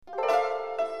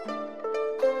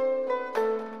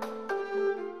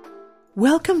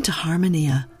Welcome to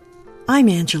Harmonia. I'm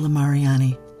Angela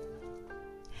Mariani.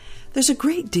 There's a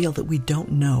great deal that we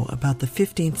don't know about the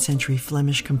 15th century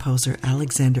Flemish composer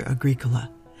Alexander Agricola,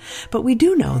 but we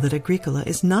do know that Agricola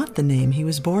is not the name he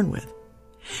was born with.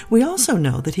 We also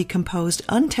know that he composed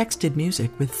untexted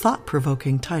music with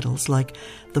thought-provoking titles like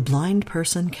The Blind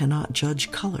Person Cannot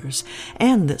Judge Colors,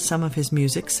 and that some of his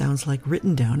music sounds like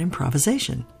written-down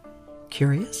improvisation.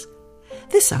 Curious?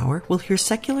 This hour, we'll hear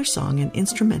secular song and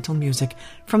instrumental music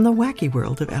from the wacky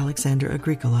world of Alexander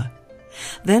Agricola.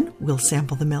 Then we'll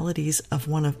sample the melodies of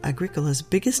one of Agricola's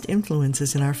biggest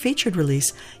influences in our featured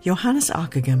release, Johannes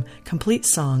Ockeghem, Complete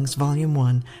Songs, Volume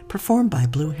 1, performed by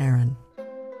Blue Heron.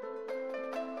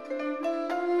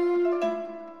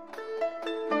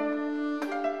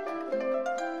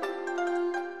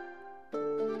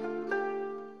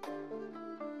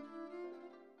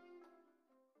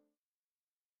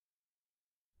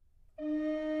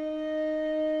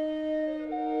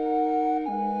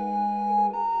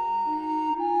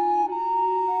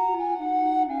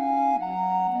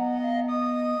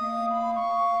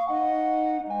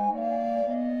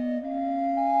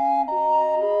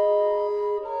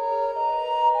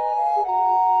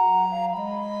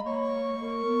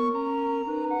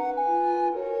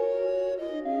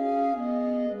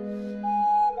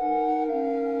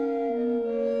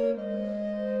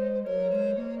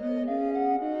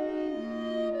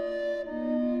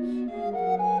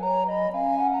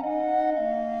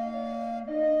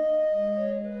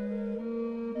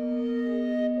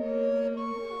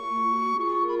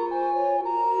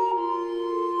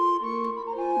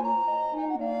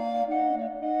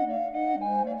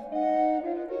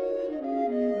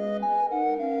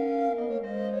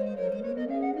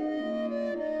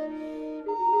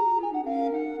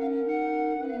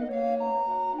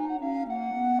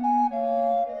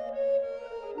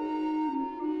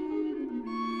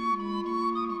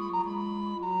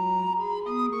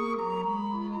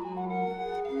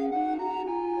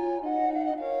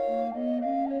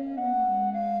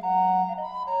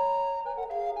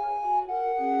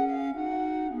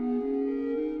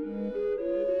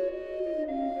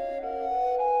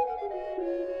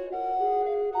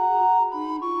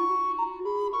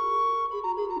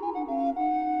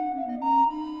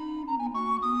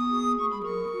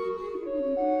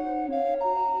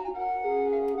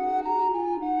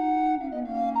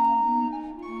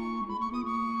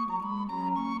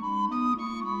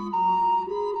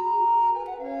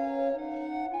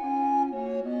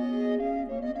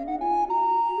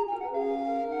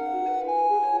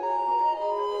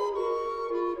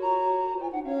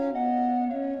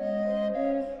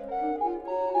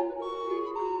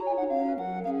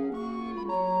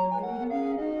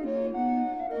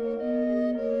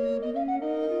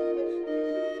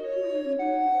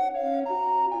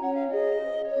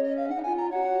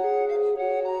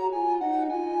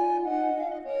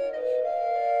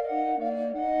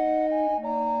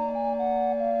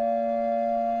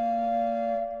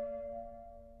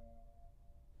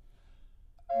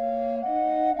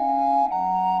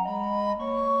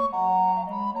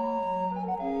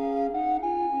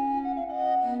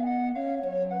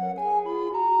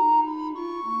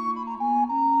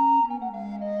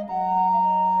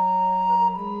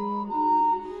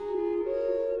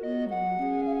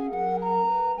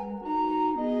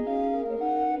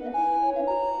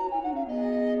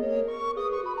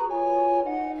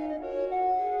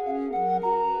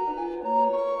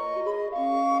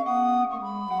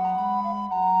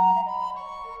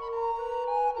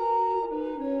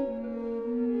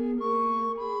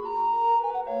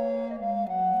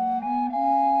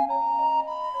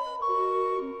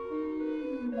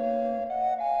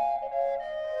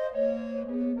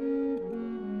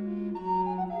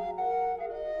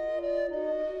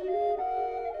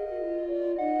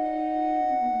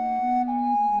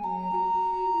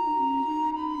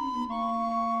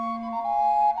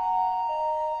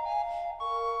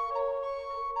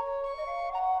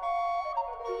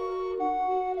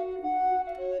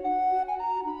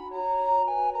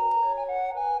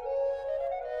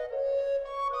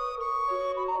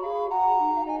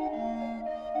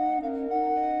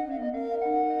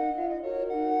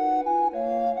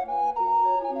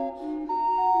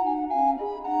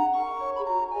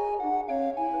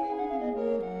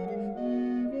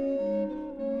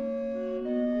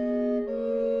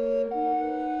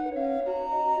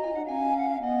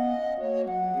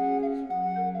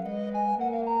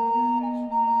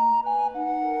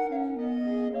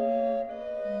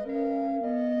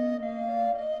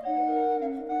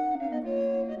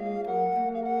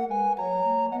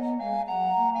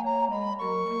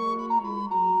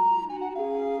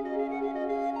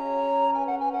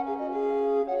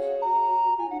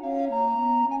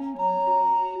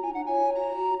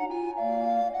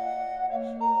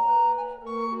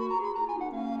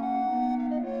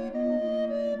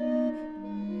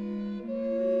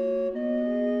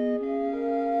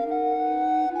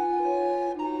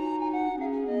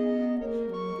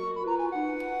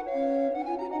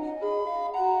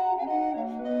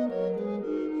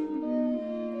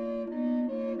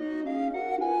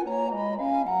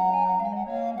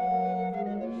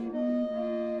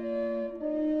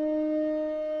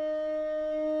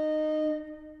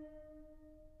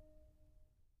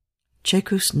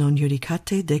 Cecus non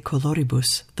judicate de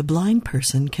coloribus, the blind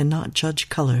person cannot judge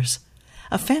colors,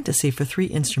 a fantasy for 3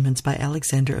 instruments by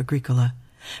Alexander Agricola,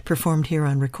 performed here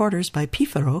on recorders by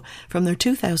Pifaro from their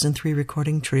 2003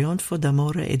 recording Trionfo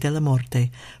d'amore e della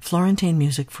morte, Florentine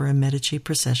music for a Medici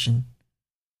procession.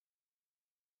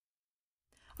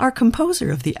 Our composer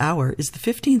of the hour is the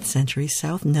 15th century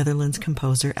South Netherlands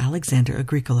composer Alexander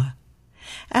Agricola.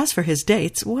 As for his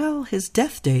dates, well, his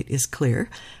death date is clear.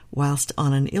 Whilst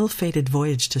on an ill-fated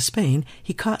voyage to Spain,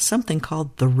 he caught something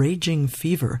called the raging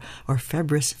fever, or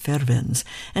febris fervens,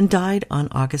 and died on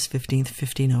August 15,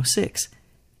 1506.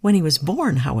 When he was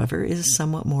born, however, is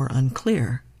somewhat more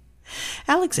unclear.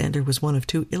 Alexander was one of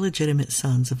 2 illegitimate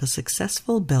sons of a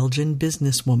successful Belgian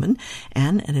businesswoman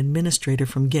and an administrator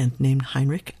from Ghent named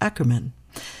Heinrich Ackermann.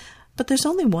 But there's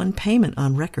only one payment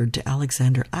on record to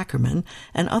Alexander Ackermann,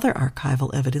 and other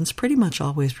archival evidence pretty much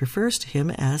always refers to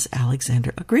him as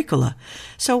Alexander Agricola.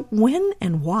 So when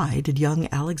and why did young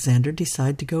Alexander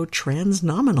decide to go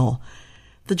transnominal?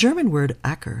 The German word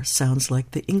Acker sounds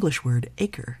like the English word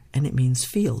acre, and it means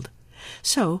field.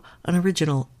 So an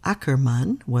original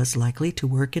Ackermann was likely to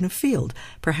work in a field,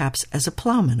 perhaps as a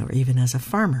plowman or even as a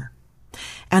farmer.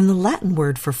 And the Latin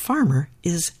word for farmer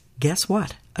is, guess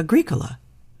what, Agricola.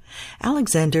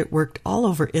 Alexander worked all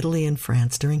over Italy and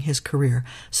France during his career,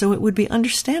 so it would be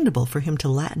understandable for him to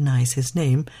Latinize his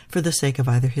name for the sake of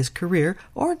either his career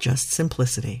or just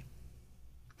simplicity.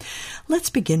 Let's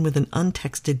begin with an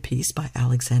untexted piece by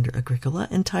Alexander Agricola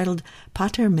entitled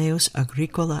Pater meus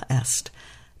Agricola est,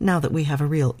 now that we have a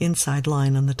real inside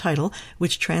line on the title,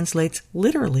 which translates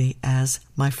literally as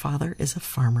My Father is a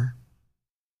Farmer.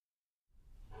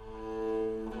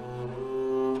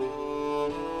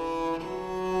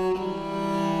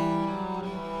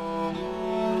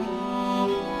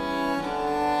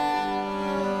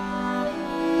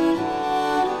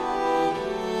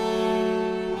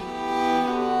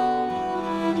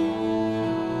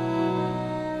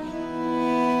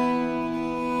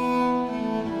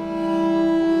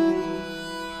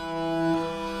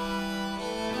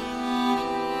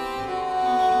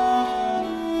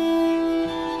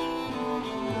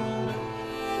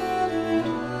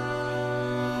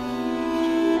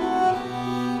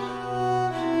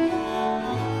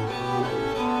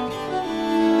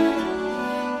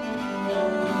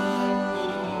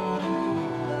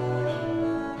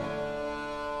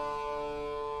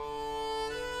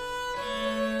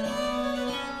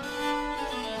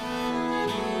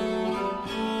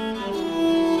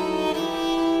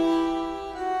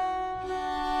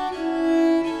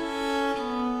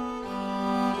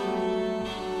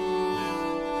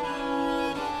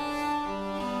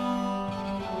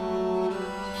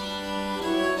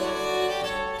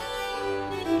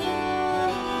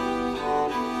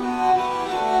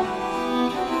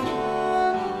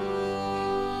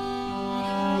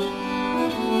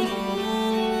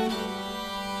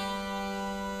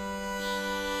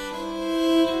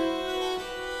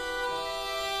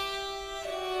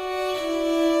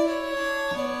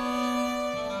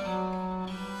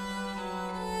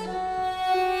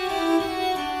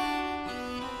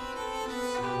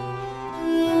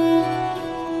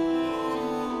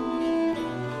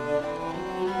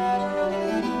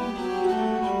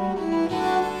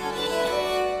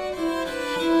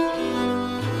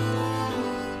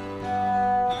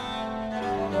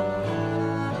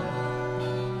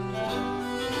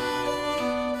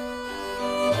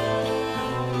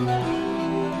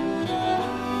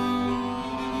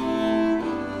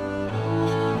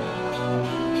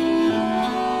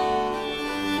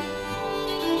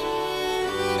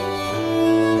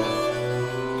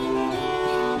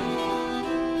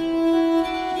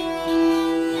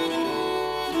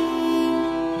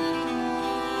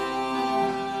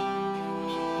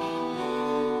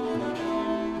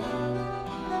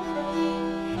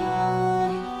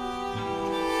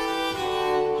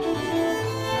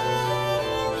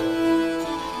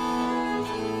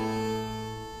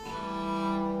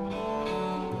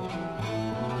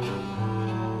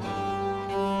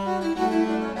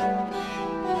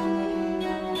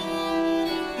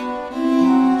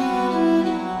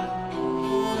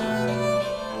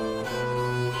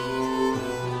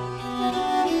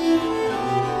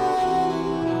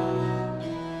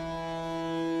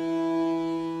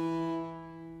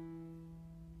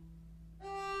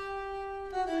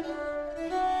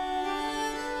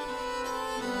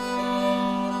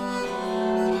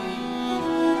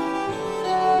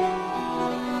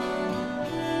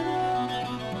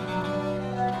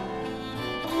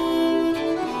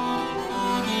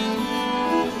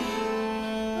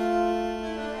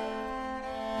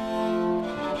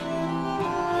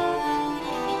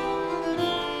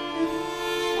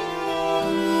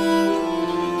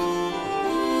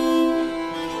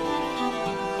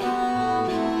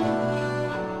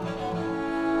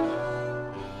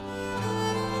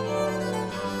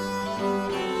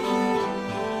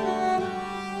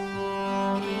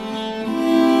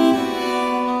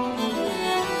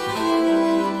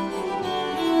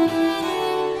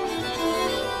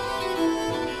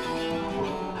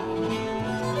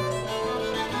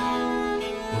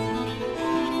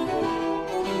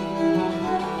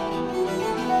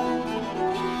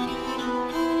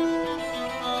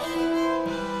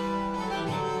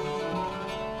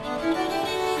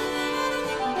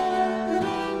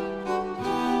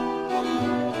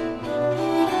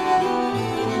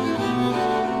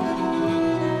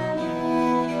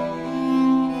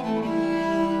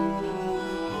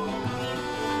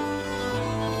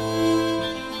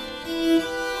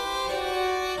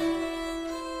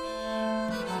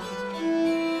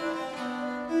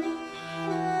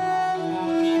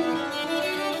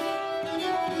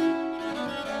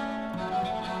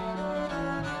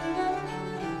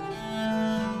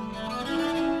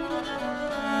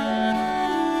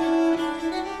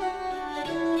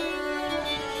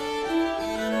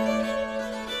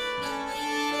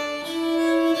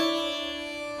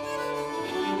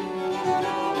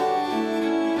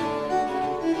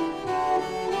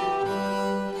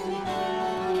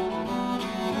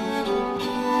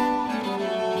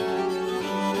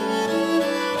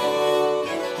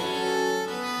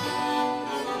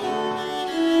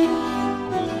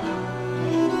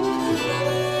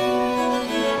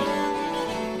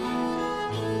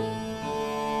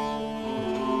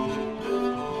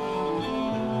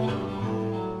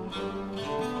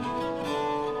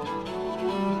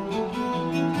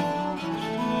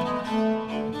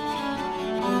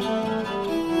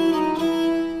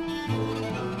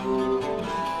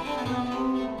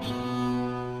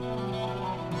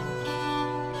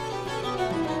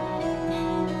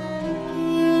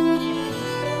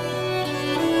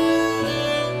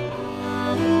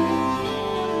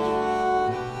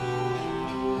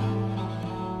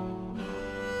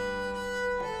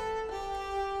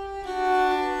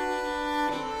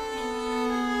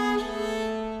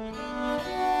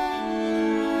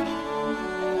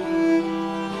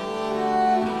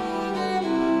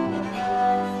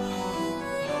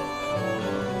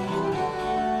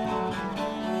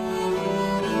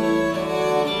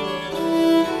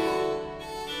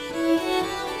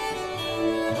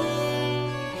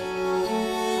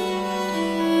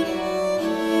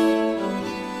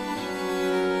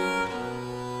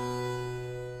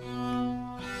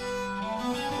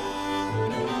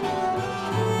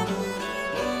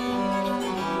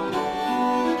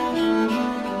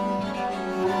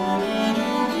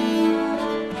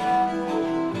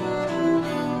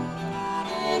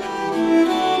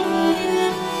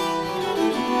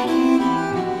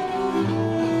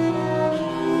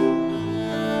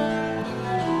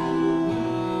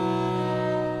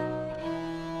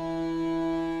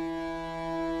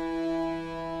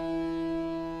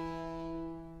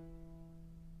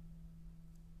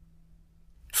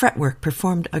 Fretwork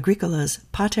performed Agricola's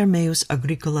Pater Meus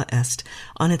Agricola Est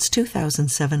on its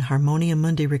 2007 Harmonia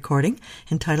Mundi recording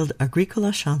entitled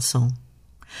Agricola Chanson.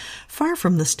 Far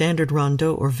from the standard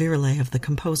rondeau or virelai of the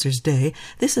composer's day,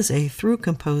 this is a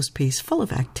through-composed piece full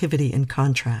of activity and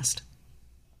contrast.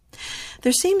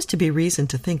 There seems to be reason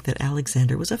to think that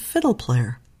Alexander was a fiddle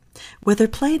player. Whether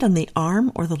played on the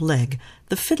arm or the leg,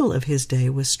 the fiddle of his day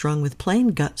was strung with plain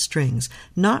gut strings,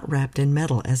 not wrapped in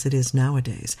metal as it is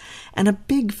nowadays, and a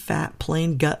big fat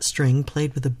plain gut string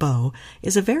played with a bow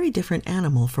is a very different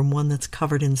animal from one that's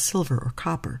covered in silver or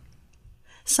copper.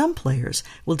 Some players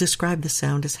will describe the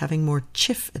sound as having more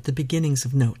chiff at the beginnings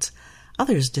of notes.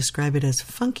 Others describe it as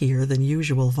funkier than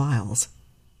usual viols.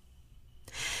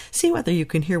 See whether you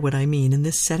can hear what I mean in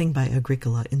this setting by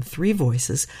Agricola in 3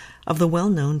 voices of the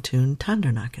well-known tune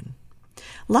Tandernacken.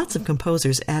 Lots of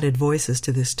composers added voices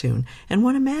to this tune, and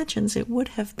one imagines it would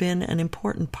have been an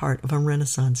important part of a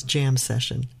Renaissance jam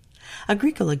session.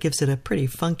 Agricola gives it a pretty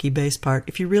funky bass part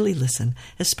if you really listen,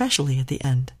 especially at the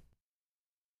end.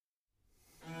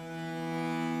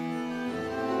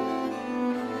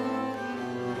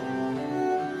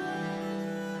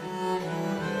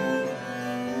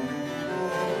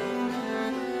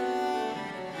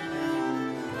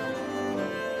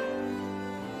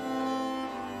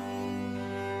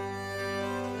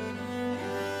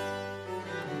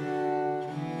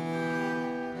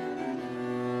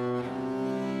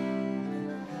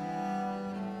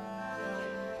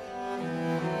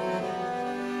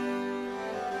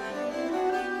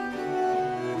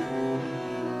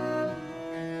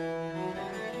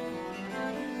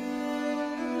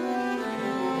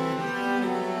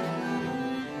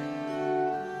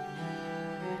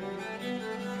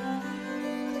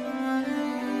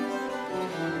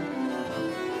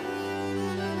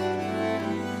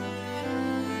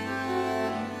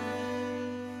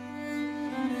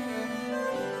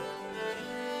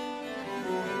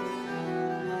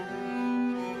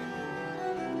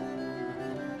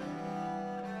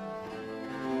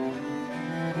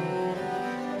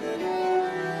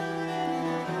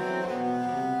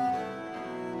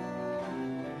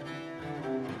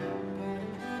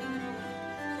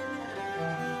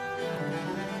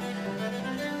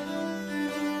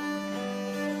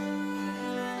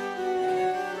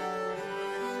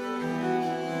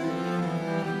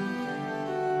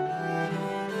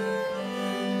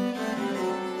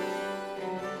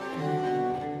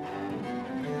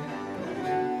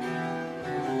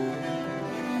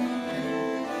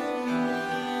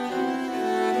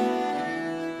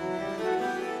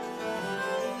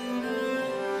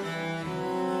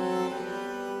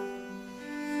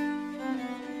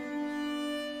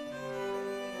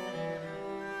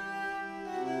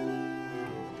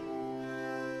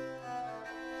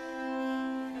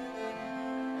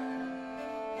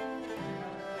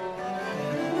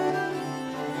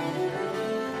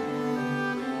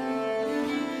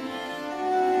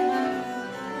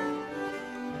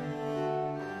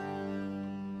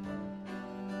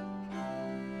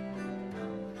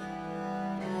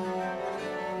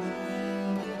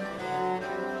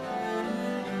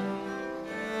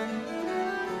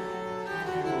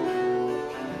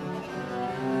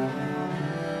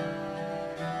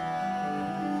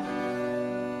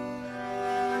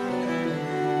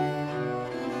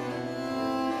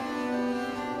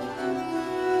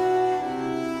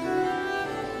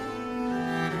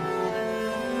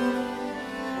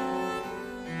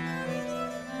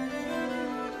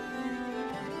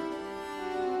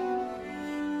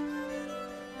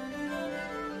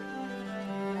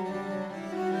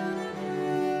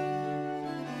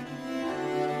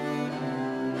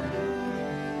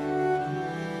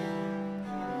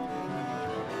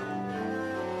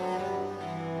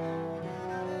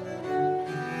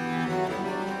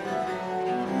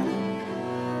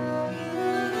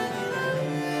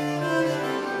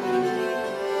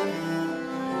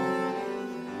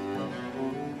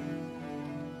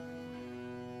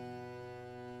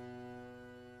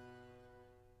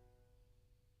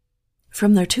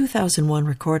 From their 2001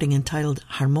 recording entitled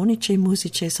Harmonice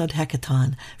Musice ad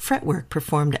Hecaton, Fretwork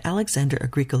performed Alexander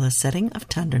Agricola's setting of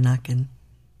Tandernacken.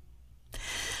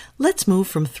 Let's move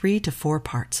from 3 to 4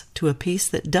 parts to a piece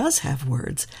that does have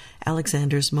words,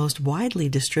 Alexander's most widely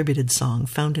distributed song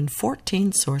found in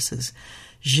 14 sources,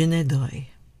 Je ne deuil.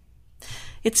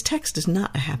 Its text is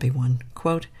not a happy one.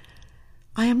 Quote,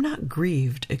 I am not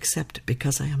grieved except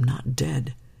because I am not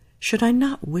dead. Should I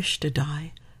not wish to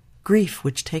die? Grief,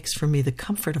 which takes from me the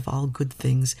comfort of all good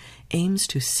things, aims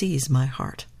to seize my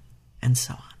heart, and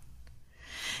so on.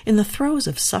 In the throes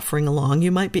of suffering along,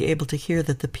 you might be able to hear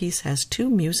that the piece has two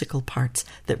musical parts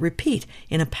that repeat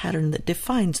in a pattern that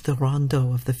defines the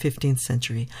rondeau of the 15th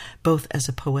century, both as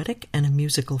a poetic and a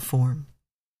musical form.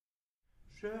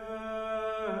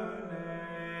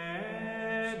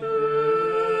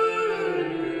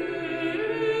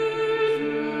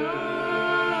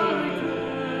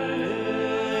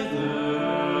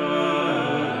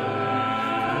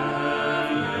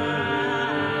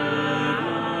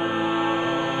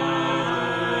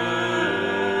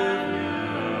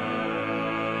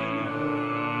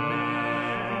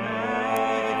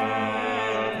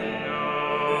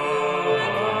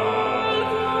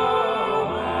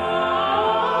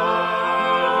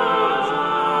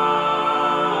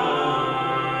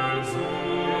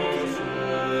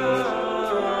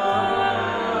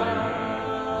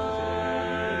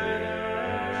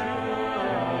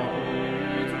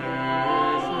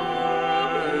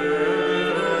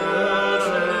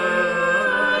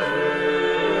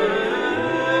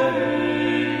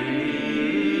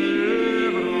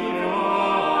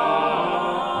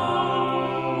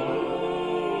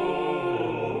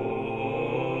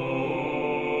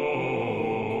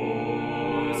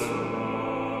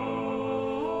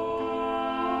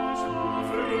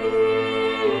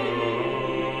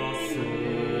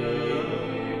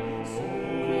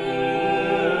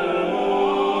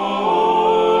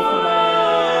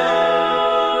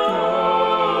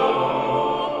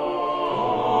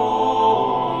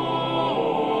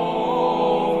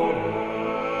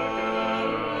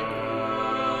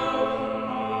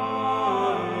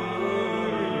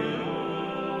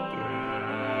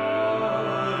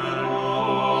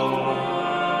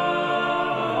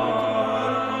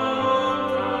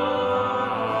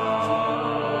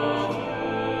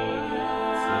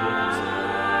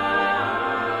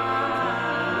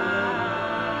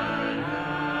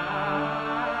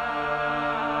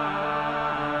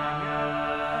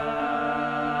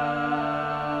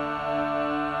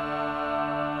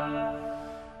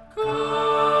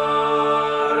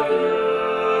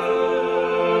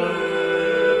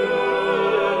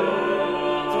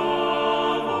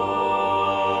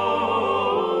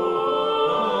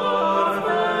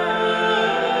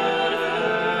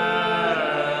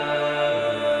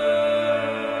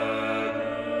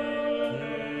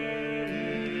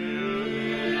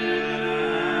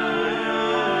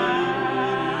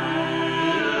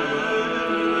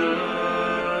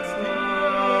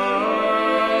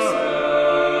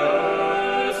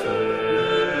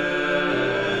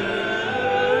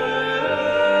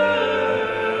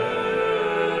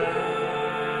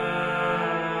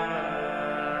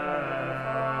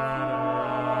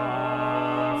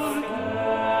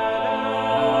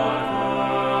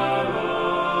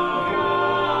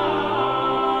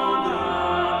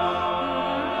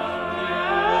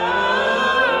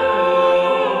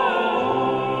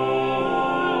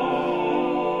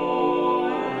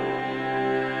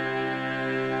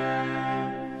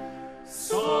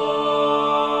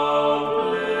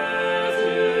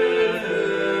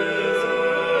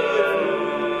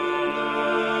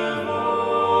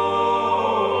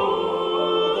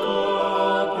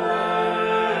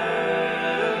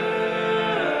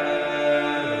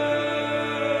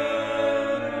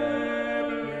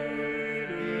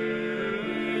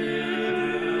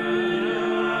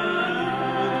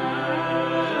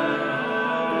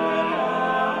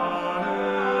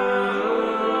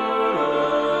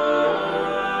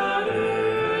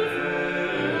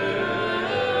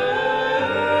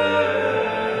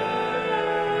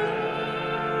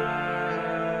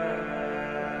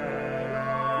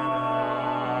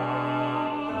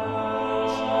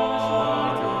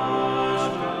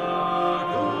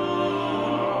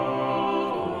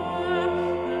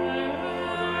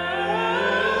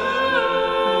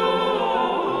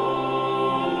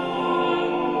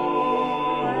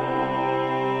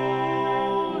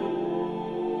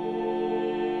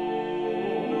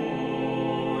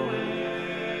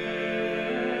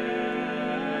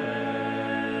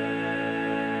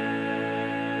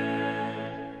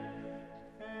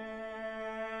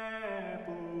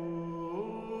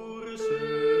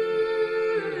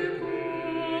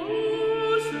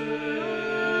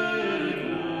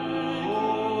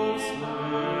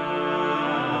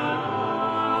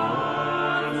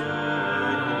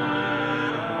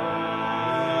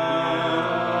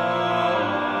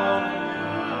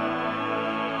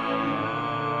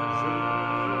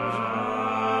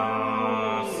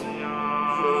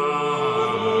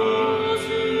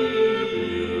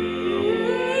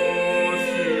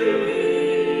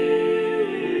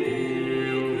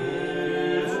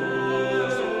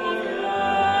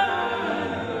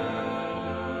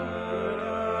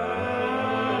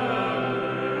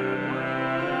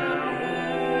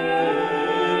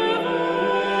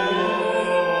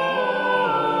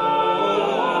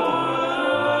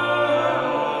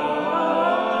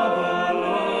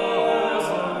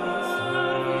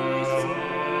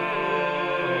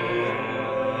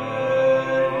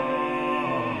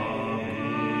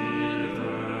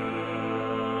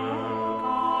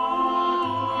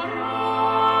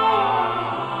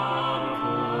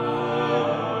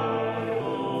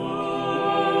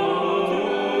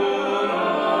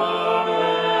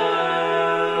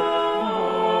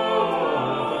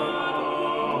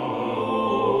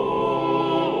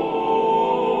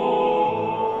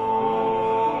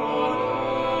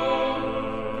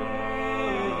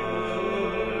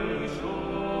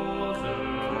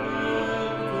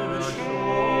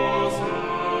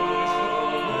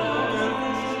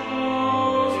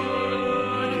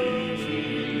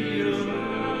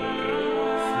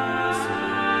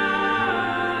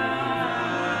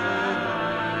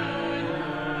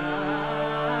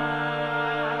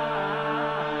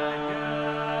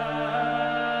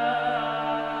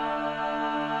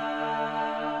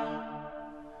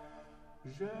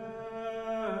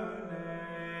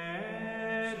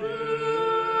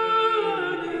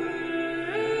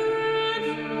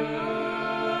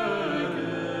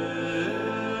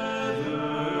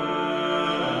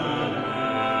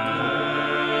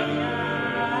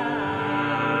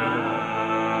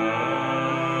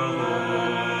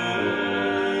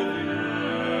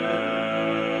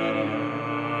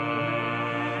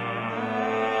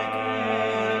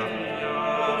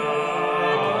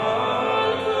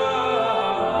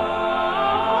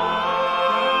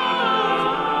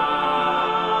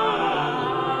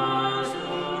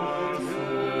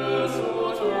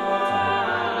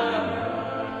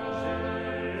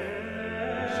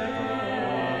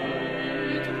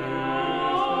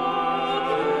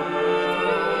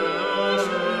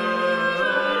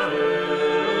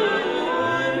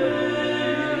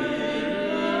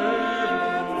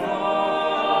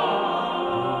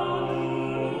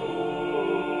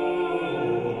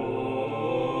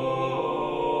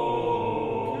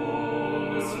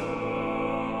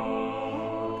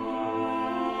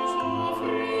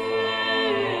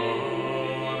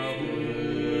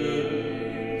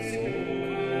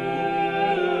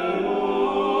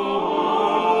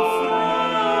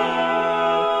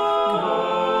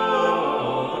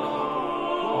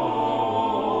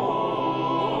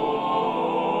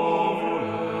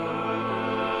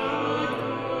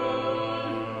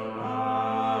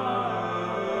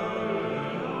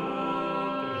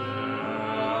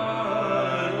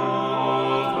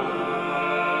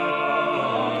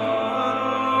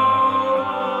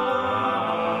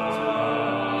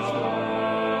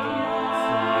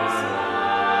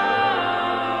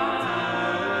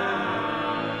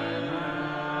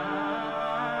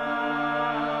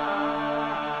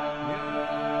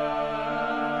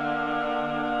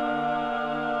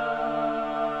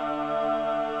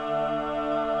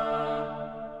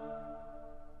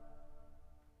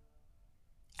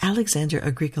 Alexander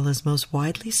Agricola's most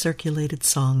widely circulated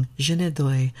song, Je ne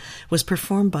dois, was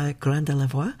performed by Grand de la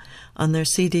Voix on their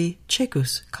CD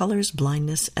Cecus, Colors,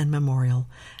 Blindness, and Memorial,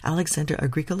 Alexander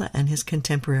Agricola and His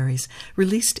Contemporaries,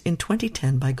 released in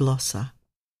 2010 by Glossa.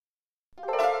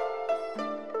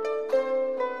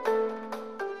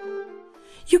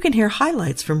 You can hear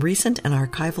highlights from recent and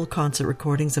archival concert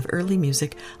recordings of early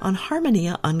music on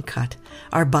Harmonia Uncut,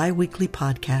 our bi-weekly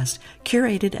podcast,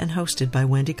 curated and hosted by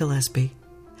Wendy Gillespie.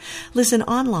 Listen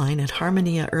online at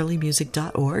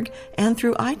harmoniaearlymusic.org and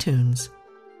through iTunes.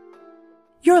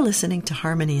 You're listening to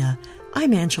Harmonia.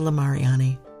 I'm Angela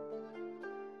Mariani.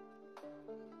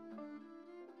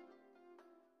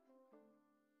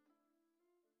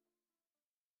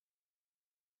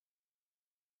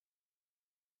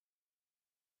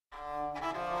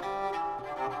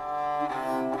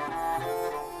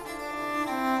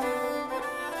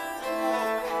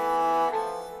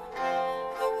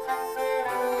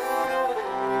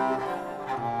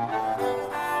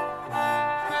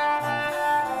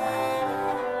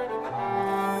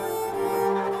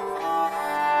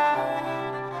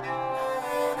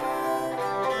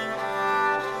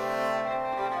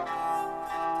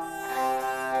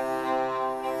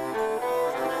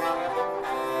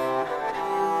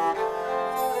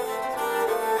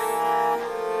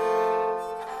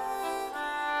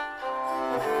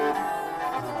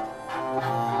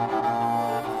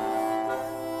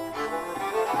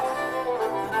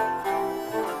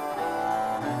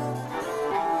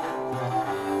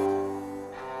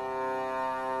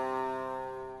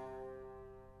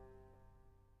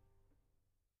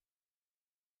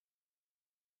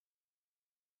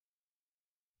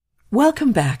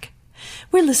 Welcome back.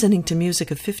 We're listening to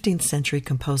music of 15th century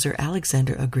composer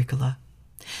Alexander Agricola.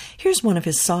 Here's one of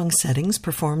his song settings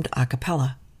performed a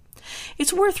cappella.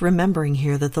 It's worth remembering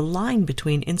here that the line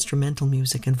between instrumental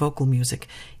music and vocal music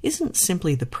isn't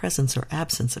simply the presence or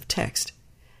absence of text.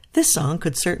 This song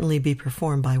could certainly be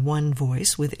performed by one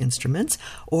voice with instruments,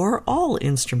 or all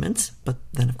instruments, but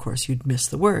then of course you'd miss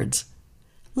the words.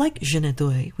 Like Je ne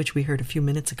dois, which we heard a few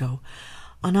minutes ago,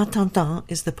 En attendant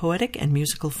is the poetic and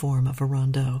musical form of a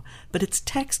rondeau, but its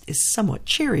text is somewhat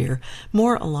cheerier,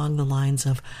 more along the lines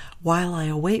of, "While I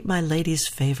await my lady's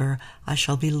favor, I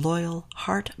shall be loyal,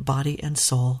 heart, body, and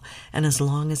soul, and as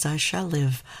long as I shall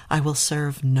live, I will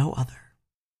serve no other."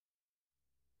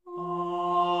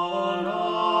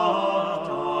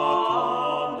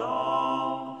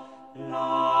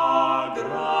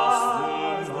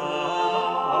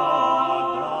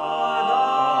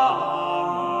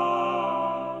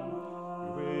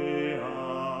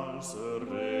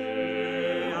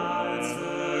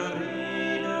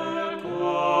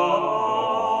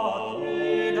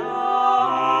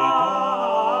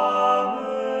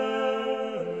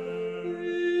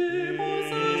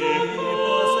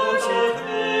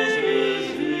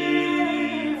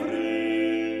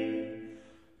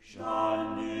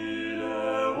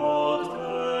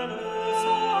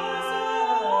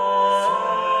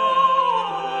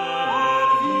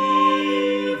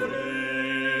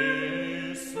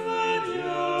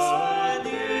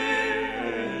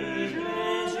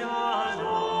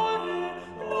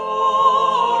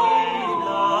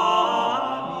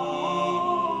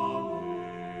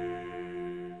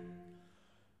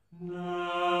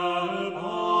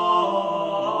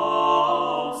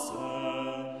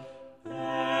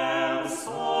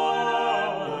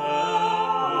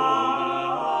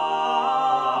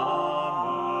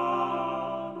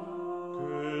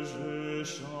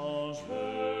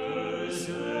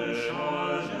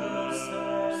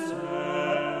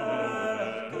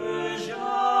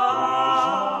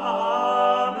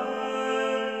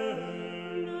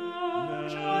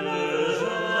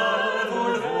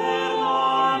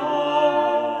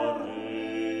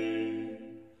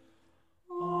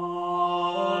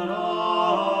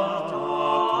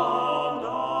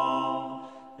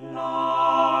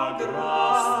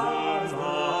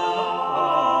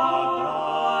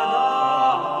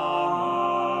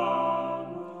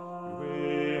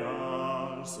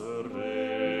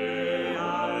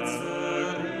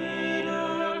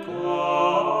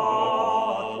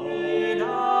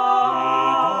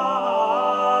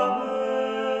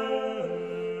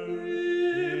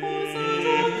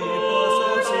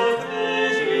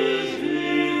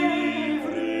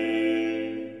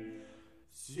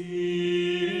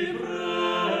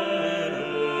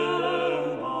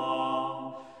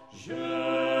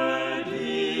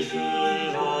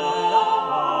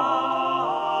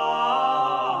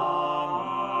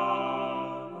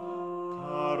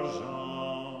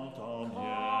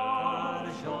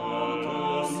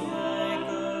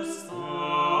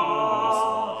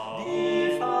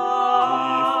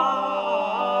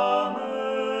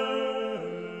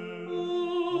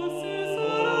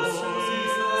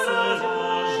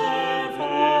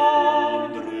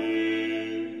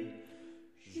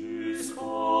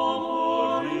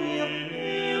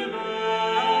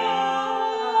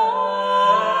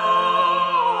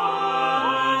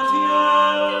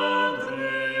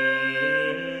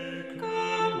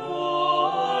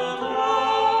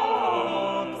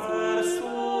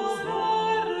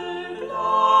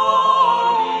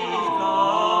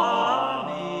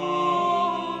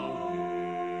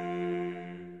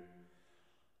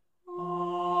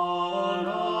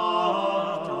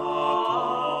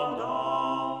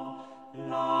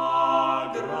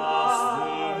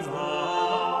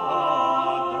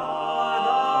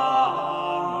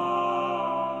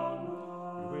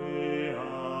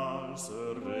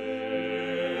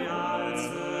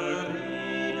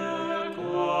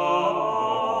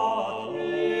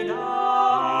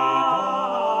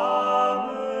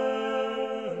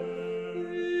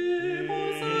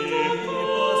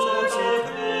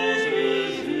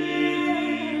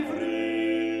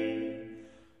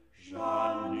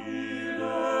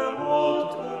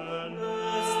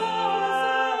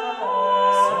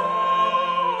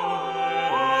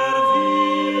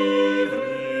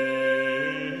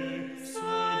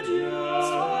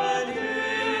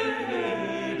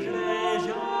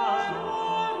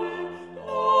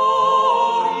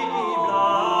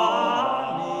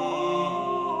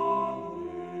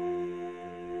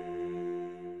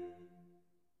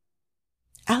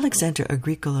 Alexander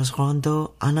Agricola's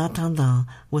Rondeau En Attendant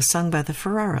was sung by the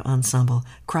Ferrara Ensemble,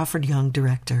 Crawford Young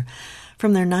director,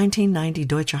 from their 1990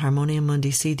 Deutsche Harmonia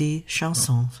Mundi CD,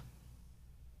 Chansons.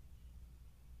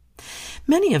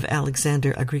 Many of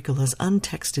Alexander Agricola's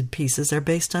untexted pieces are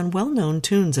based on well-known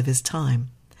tunes of his time.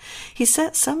 He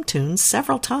set some tunes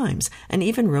several times and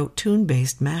even wrote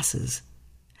tune-based masses.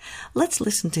 Let's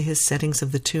listen to his settings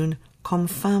of the tune Comme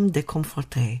femme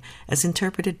déconfortée as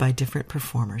interpreted by different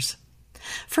performers.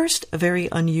 First, a very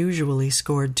unusually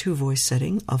scored two-voice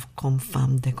setting of Comme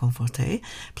femme déconfortée,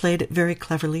 played very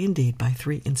cleverly indeed by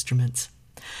three instruments.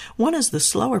 One is the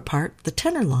slower part, the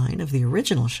tenor line of the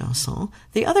original chanson.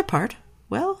 The other part,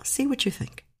 well, see what you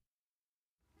think.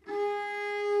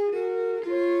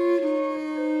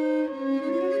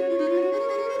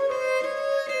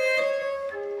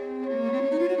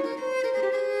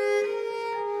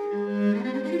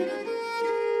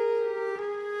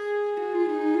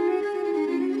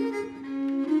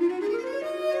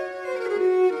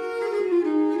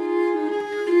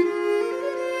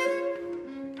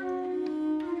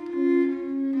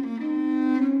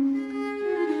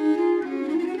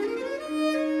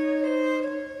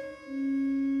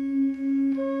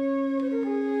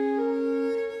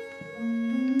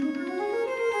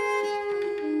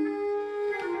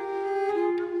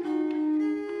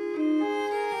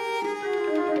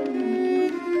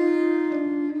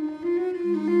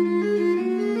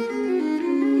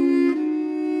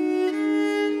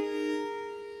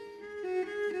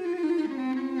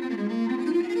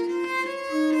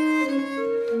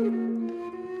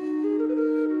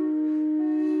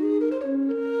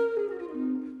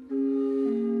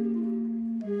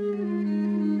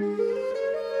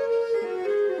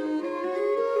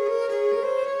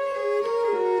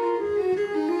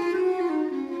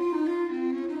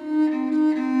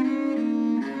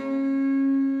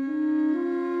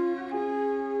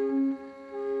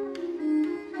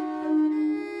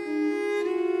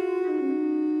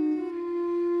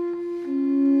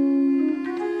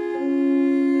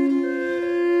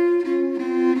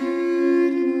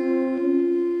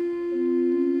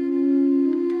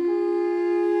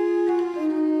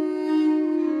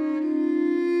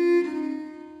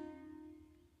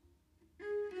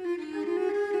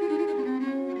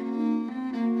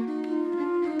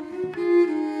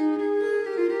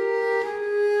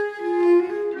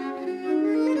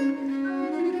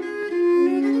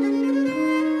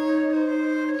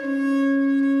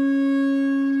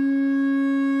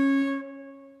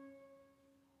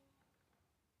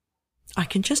 I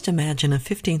can just imagine a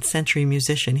 15th century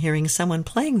musician hearing someone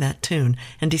playing that tune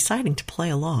and deciding to play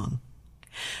along.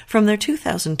 From their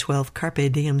 2012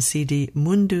 Carpe Diem CD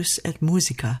Mundus et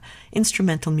Musica,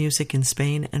 Instrumental Music in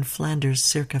Spain and Flanders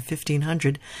circa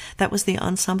 1500, that was the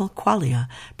ensemble Qualia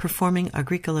performing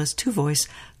Agricola's two-voice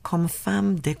Comme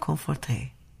femme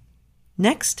déconfortée.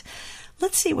 Next,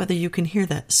 let's see whether you can hear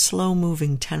that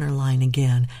slow-moving tenor line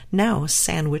again, now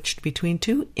sandwiched between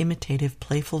two imitative,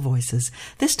 playful voices,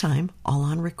 this time all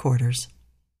on recorders.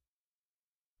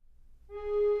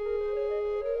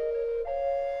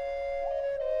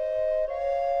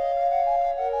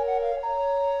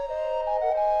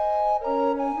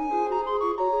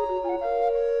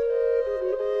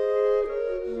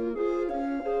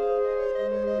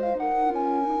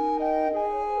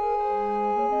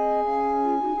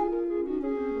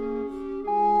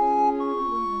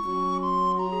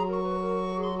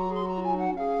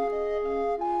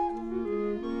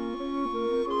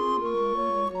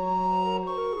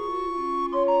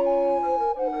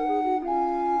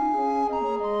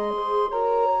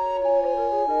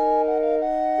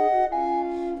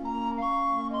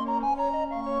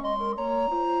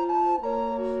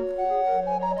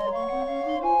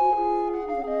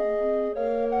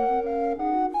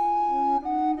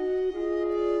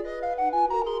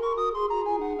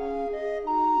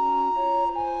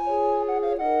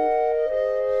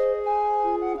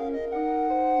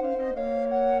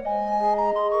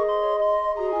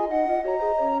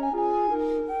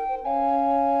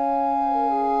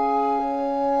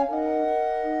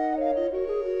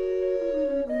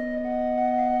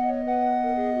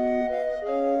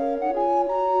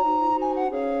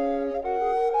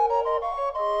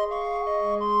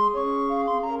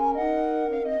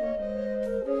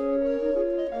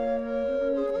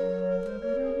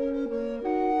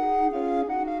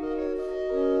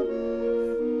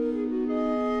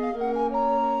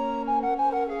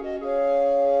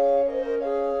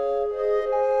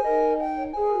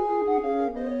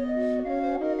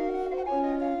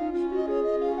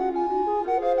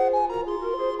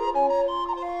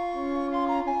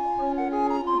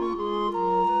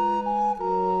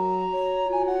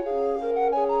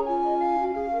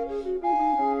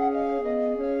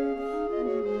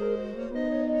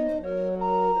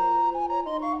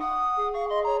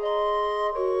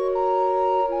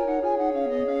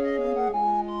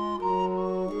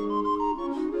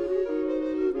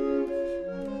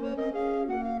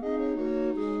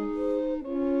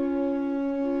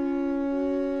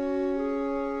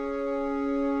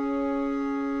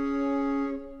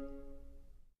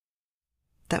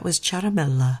 That was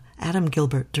Ciaramella, Adam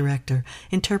Gilbert, director,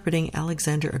 interpreting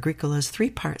Alexander Agricola's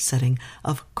three-part setting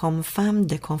of Comme Femme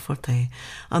Déconfortée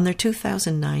on their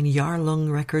 2009 Jahrlung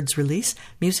Records release,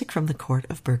 Music from the Court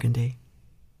of Burgundy.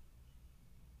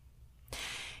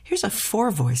 Here's a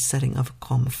four-voice setting of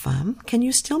Comme Femme. Can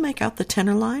you still make out the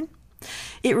tenor line?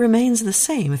 It remains the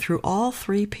same through all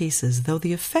three pieces, though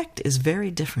the effect is very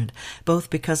different, both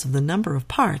because of the number of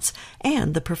parts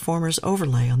and the performer's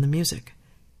overlay on the music.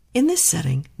 In this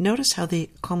setting, notice how the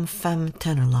Comme Femme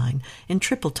tenor line in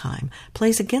triple time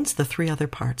plays against the three other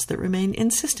parts that remain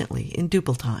insistently in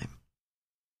duple time.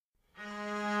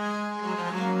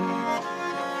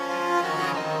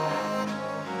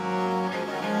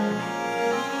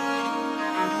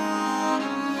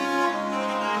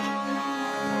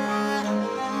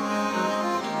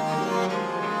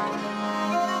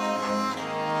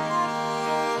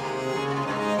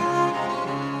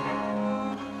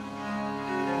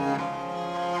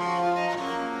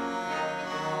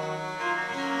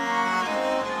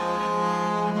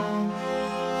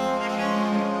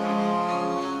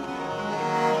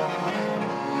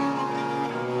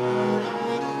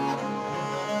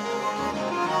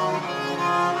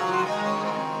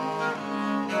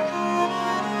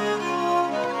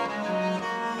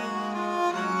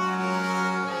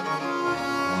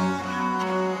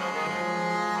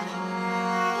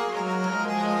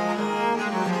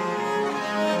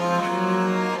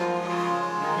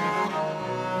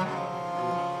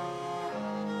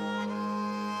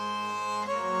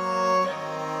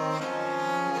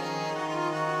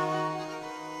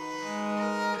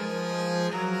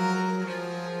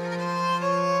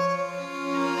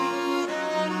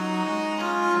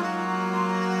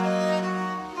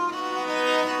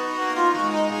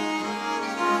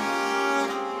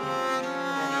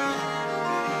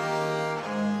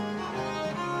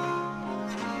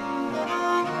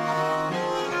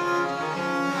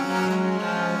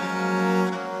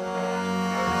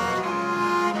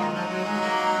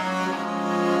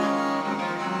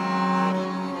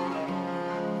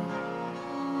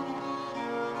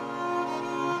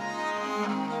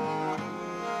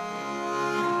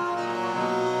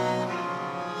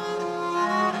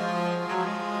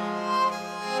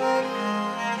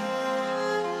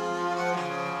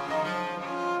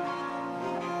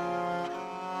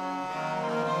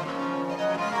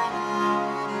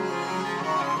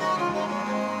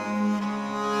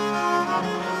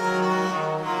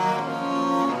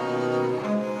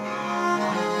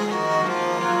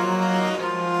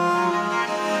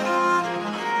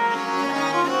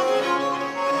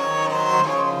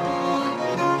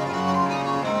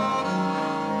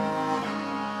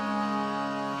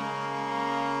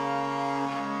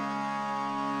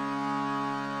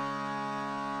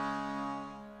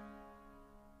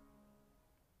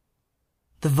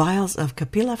 The viols of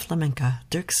Capilla Flamenca,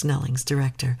 Dirk Snelling's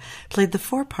director, played the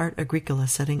four-part Agricola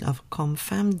setting of Comme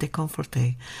Femme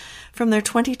Déconfortée from their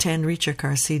 2010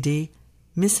 Rechercar CD,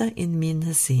 Missa in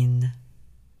Min Sin.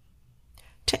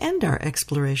 To end our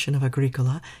exploration of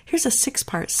Agricola, here's a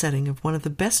six-part setting of one of the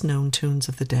best-known tunes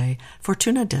of the day,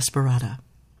 Fortuna Desperata.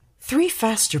 Three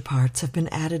faster parts have been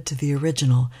added to the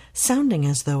original, sounding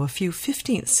as though a few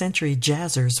 15th century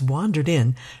jazzers wandered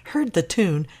in, heard the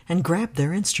tune, and grabbed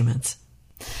their instruments.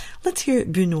 Let's hear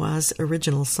Bunois'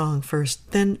 original song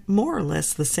first, then more or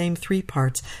less the same three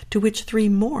parts to which three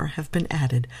more have been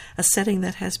added, a setting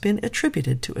that has been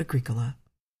attributed to Agricola.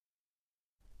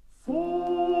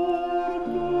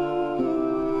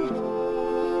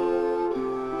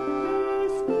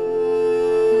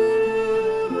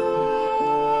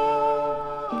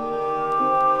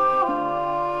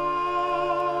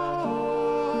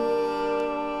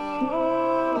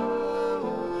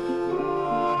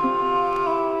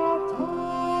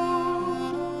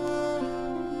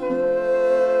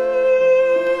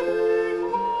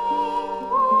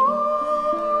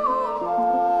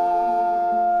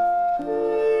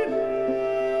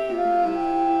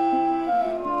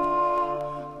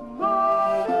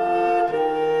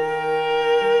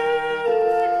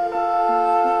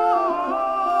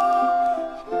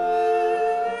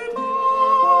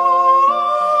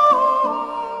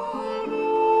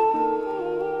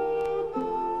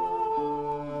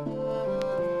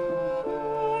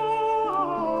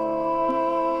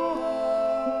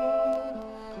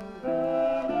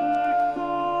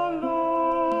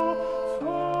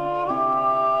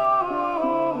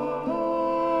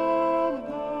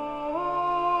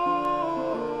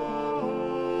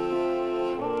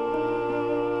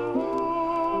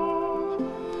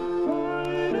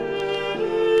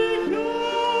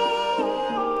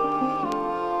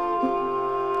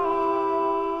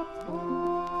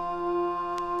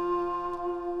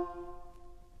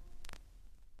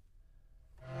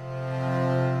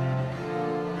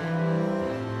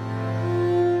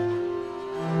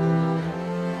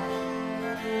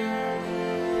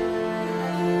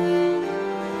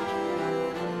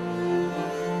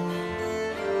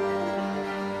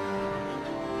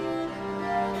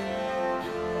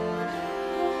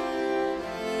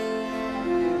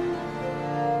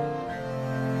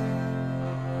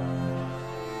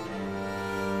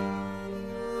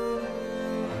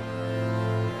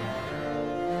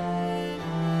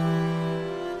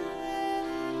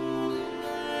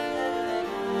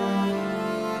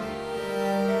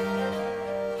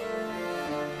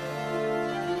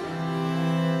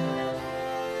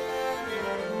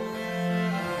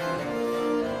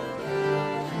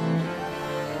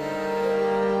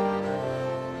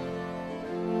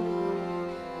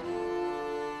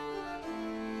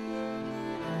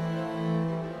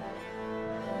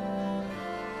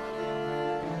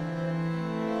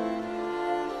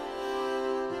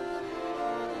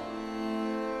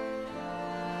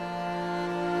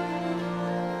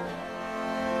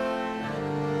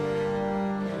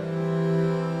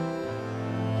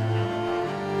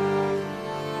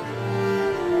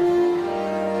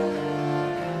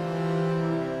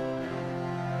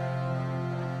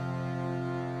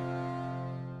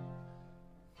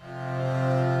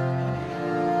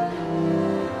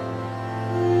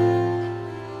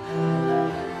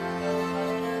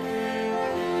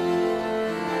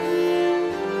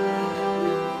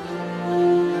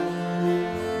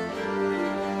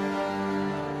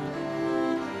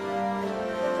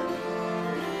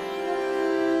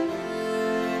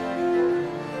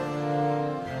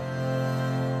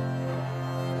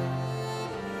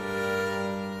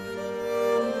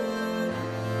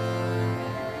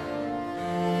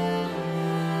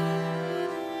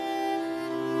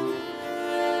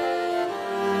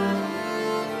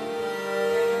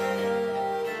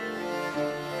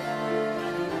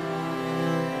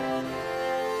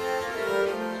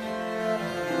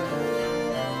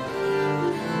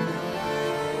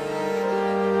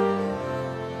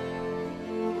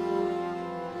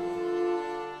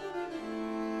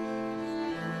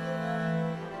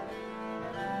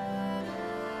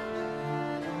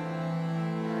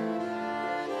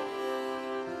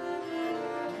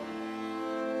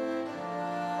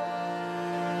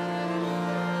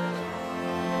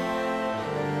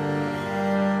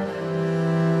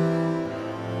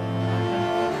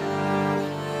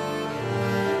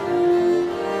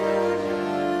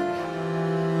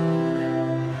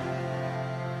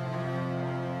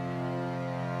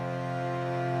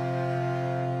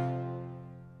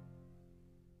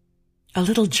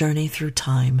 A little journey through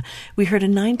time. We heard a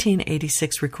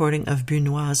 1986 recording of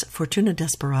Bunois' Fortuna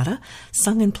Desperata,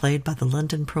 sung and played by the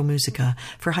London Pro Musica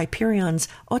for Hyperion's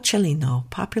Ocellino,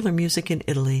 popular music in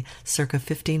Italy circa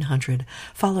 1500,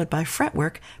 followed by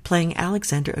Fretwork playing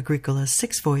Alexander Agricola's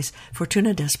six-voice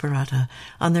Fortuna Desperata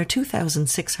on their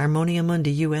 2006 Harmonia Mundi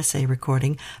USA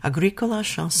recording Agricola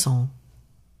Chanson.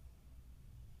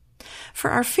 For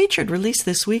our featured release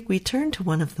this week, we turn to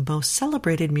one of the most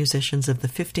celebrated musicians of the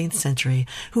 15th century,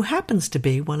 who happens to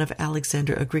be one of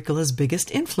Alexander Agricola's biggest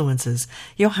influences,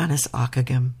 Johannes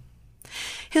Ockeghem.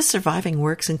 His surviving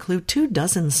works include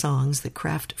 24 songs that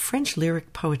craft French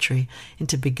lyric poetry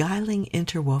into beguiling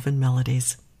interwoven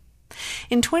melodies.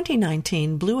 In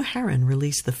 2019, Blue Heron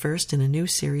released the first in a new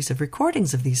series of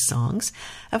recordings of these songs,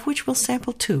 of which we'll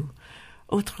sample two,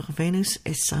 Autre Vénus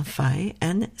et sans faille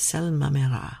and Celle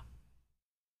m'aimera.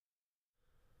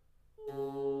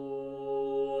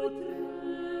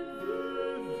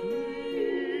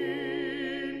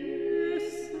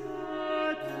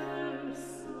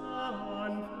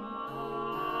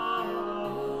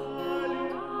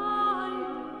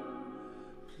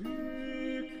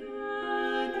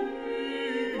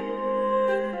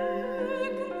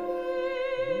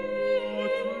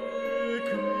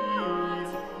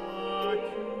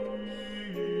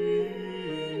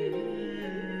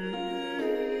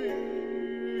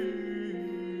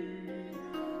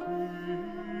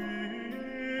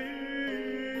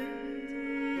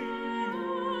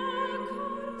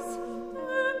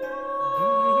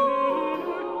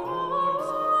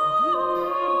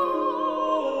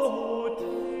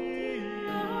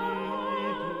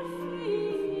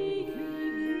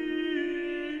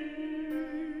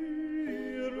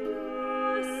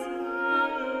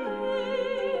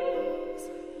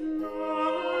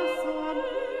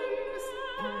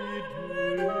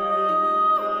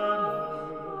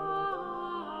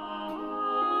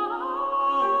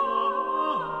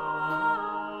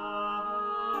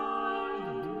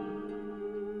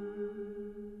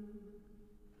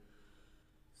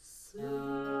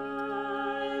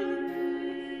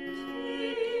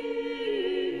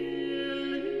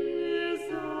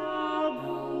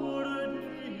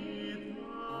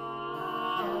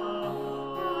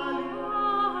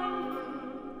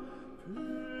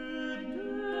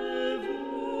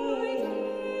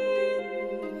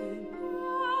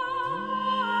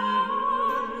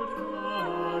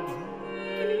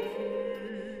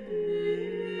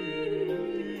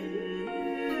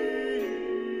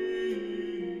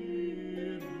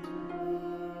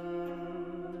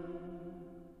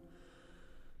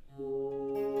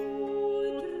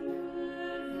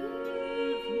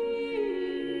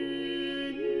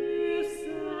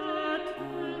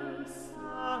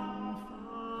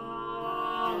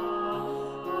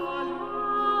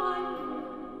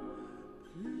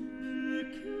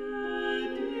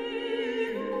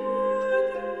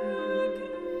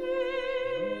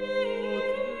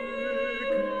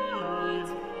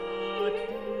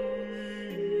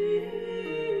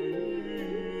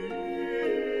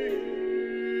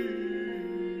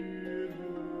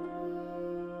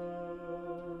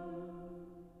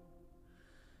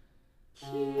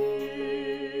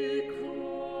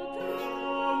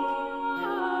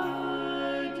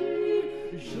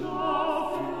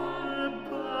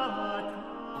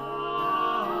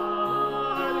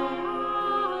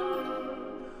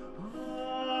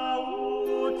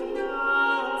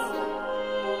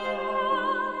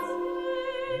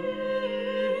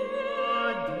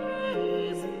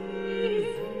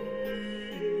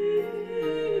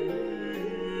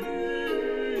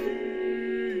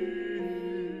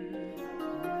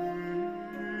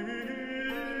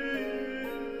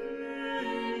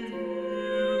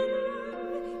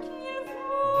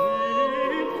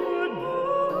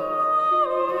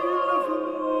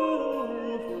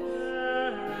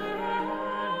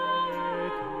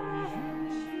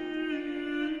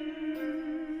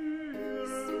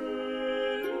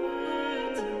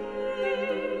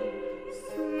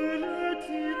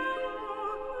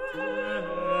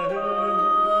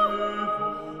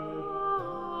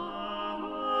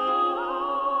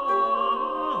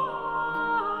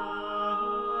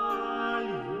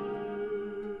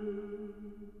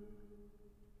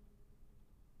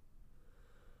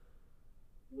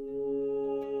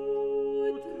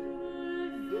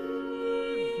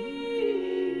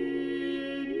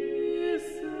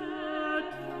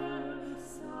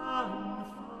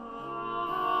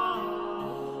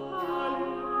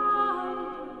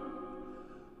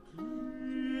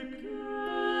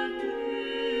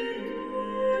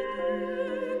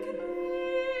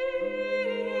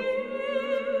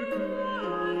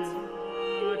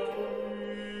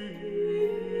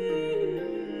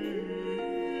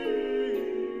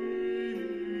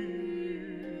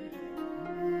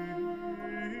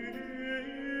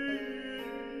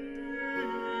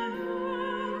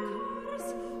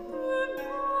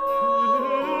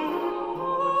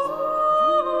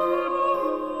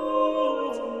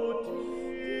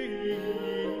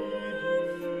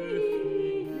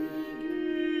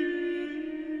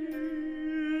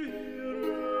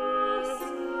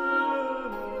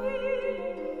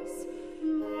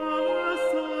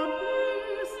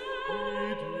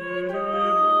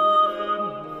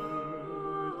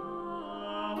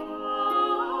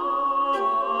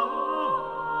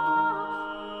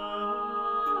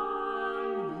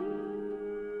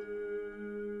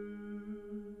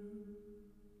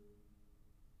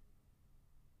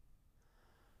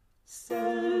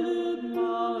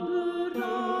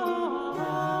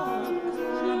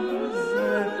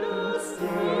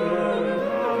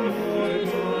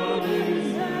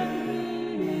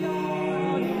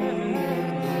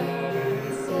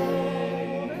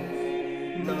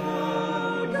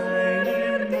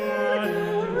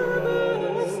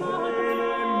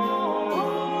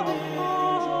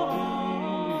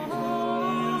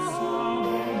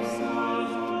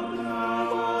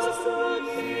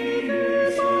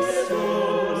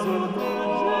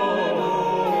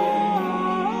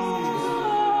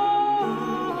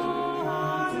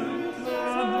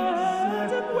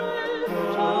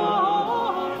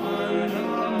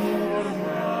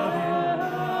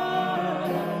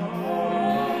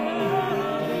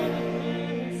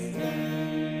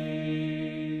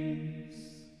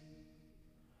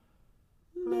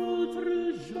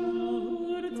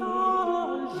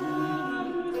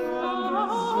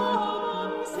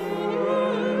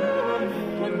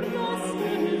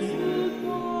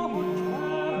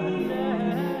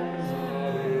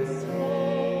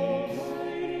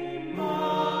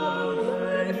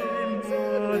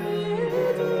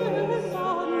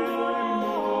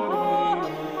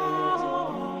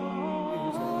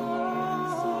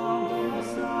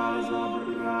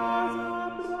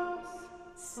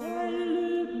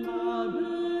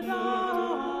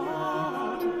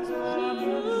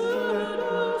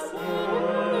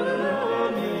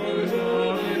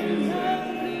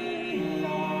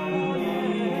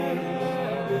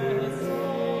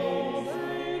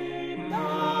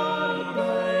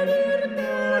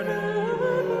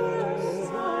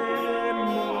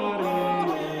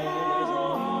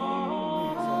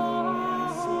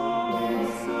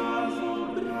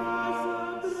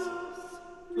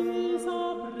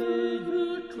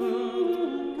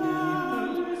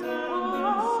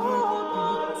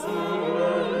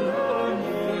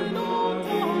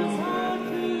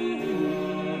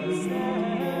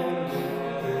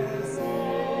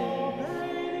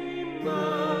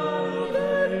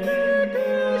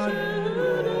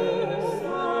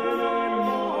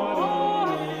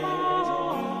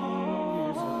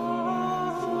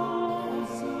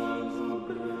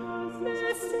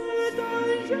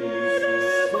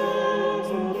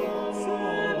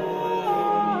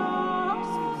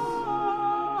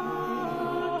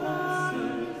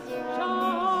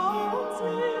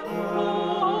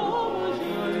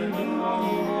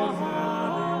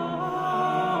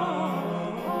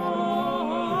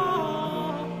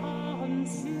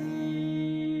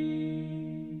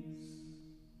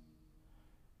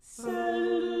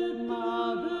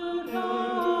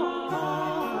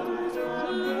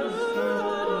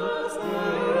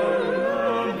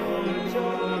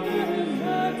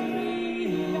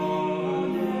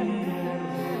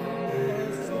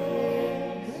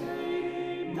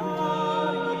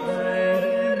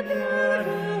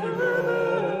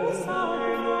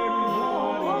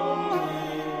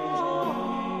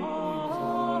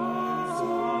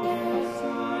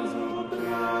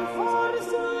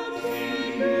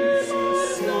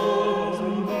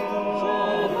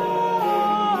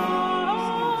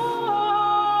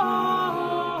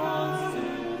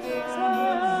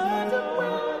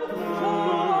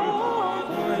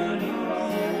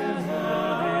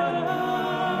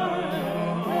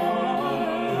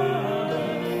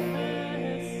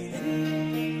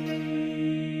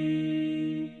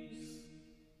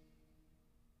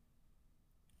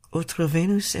 Votre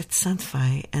Venus et Sainte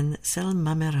Fille and Celle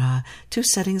Mamera, two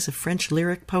settings of French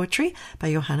lyric poetry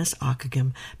by Johannes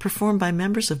Ockeghem, performed by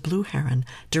members of Blue Heron,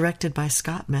 directed by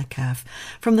Scott Metcalf,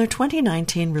 from their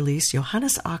 2019 release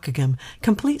Johannes Ockeghem,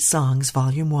 Complete Songs,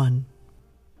 Volume 1.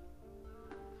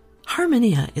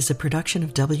 Harmonia is a production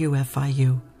of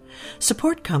WFIU.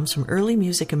 Support comes from Early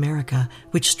Music America,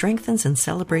 which strengthens and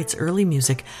celebrates early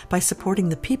music by supporting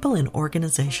the people and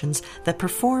organizations that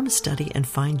perform, study, and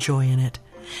find joy in it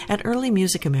at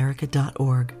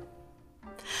earlymusicamerica.org.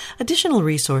 Additional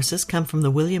resources come from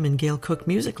the William and Gail Cook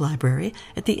Music Library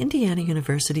at the Indiana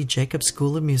University Jacobs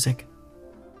School of Music.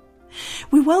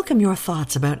 We welcome your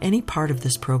thoughts about any part of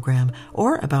this program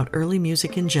or about early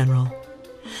music in general.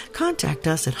 Contact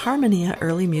us at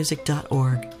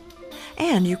harmoniaearlymusic.org.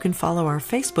 And you can follow our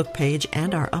Facebook page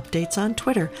and our updates on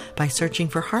Twitter by searching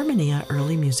for Harmonia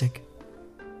Early Music.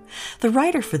 The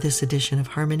writer for this edition of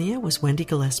Harmonia was Wendy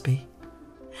Gillespie.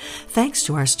 Thanks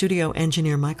to our studio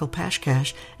engineer Michael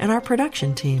Pashkash and our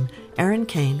production team, Aaron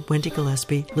Kane, Wendy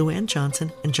Gillespie, Luann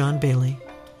Johnson, and John Bailey.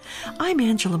 I'm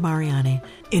Angela Mariani,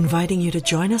 inviting you to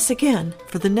join us again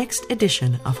for the next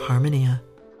edition of Harmonia.